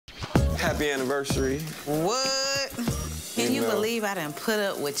Happy anniversary. What? Can you believe I done put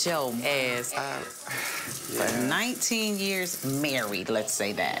up with your ass for 19 years married, let's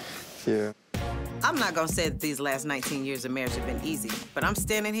say that. Yeah. I'm not gonna say that these last 19 years of marriage have been easy, but I'm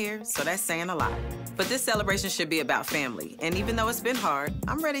standing here, so that's saying a lot. But this celebration should be about family, and even though it's been hard,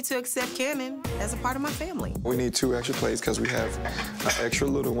 I'm ready to accept Kannon as a part of my family. We need 2 extra plates because we have an extra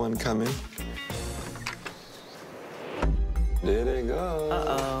little one coming. There they go.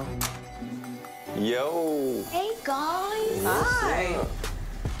 Uh-oh. Yo. Hey, guys. Hi.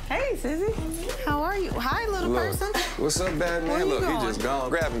 Hey, Sissy. How are you? Hi, little person. What's up, bad man? Look, he just gone.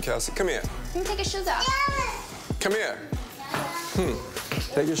 Grab him, Kelsey. Come here. Can you take your shoes off? Come here.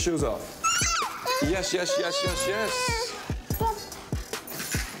 Take your shoes off. Yes, yes, yes, yes, yes.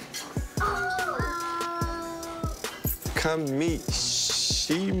 Come meet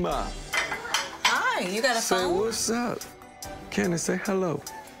Shima. Hi, you got a Say phone? what's up. Kannon, say hello.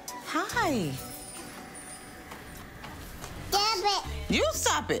 Hi. You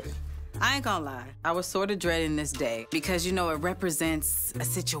stop it. I ain't gonna lie. I was sort of dreading this day because, you know, it represents a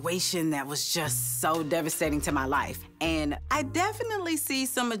situation that was just so devastating to my life. And I definitely see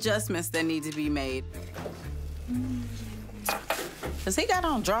some adjustments that need to be made. Does he got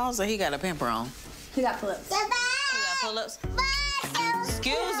on drawers or he got a pamper on? He got pull-ups. He got pull-ups?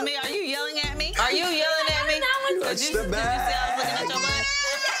 Excuse me, are you yelling at me? Are you yelling at me? Did you say I was looking at your butt?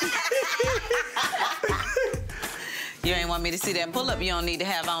 You ain't want me to see that pull-up, you don't need to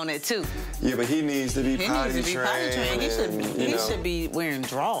have on it, too. Yeah, but he needs to be potty trained. He should be wearing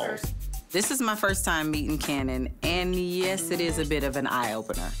drawers. This is my first time meeting Kannon, and yes, it is a bit of an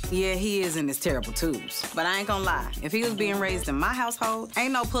eye-opener. Yeah, he is in his terrible tubes. But I ain't gonna lie, if he was being raised in my household,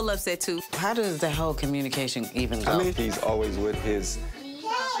 ain't no pull-ups at 2. How does the whole communication even go? I mean, he's always with his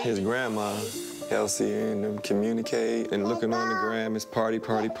grandma, Elsie, and them communicate and looking on the gram. It's party,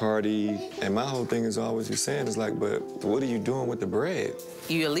 party, party. And my whole thing is always he's saying is like, but what are you doing with the bread?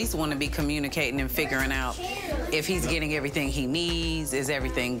 You at least want to be communicating and figuring out if he's getting everything he needs, is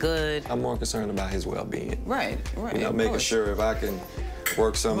everything good? I'm more concerned about his well-being. Right, right. You know, making sure if I can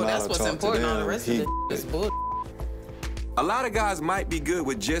work something out or talk to them. That's what's important. All the rest of it is bull. A lot of guys might be good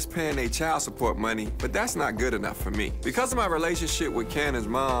with just paying their child support money, but that's not good enough for me. Because of my relationship with Kannon's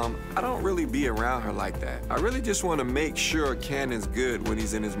mom, I don't really be around her like that. I really just want to make sure Kannon's good when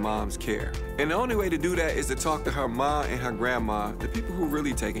he's in his mom's care. And the only way to do that is to talk to her mom and her grandma, the people who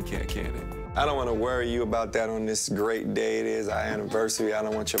really taking care of Kannon. I don't want to worry you about that on this great day it is, our anniversary. I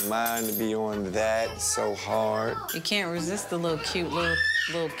don't want your mind to be on that so hard. You can't resist the little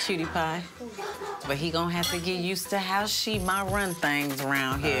cutie pie. But he gonna have to get used to how she might run things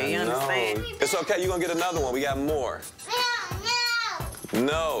around here, you understand? It's okay, you're gonna get another one. We got more. No, no.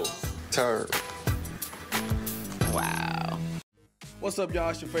 No. Turd. Wow. What's up,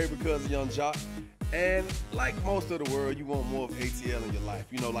 y'all? It's your favorite cousin, Young Jock. And like most of the world, you want more of ATL in your life.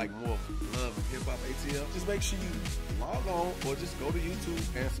 You know, like more of love and hip-hop ATL. Just make sure you log on or just go to YouTube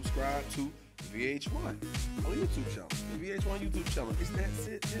and subscribe to VH1 on YouTube channel. The VH1 YouTube channel. It's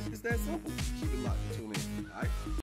that simple. Keep it locked. Tune in. All right?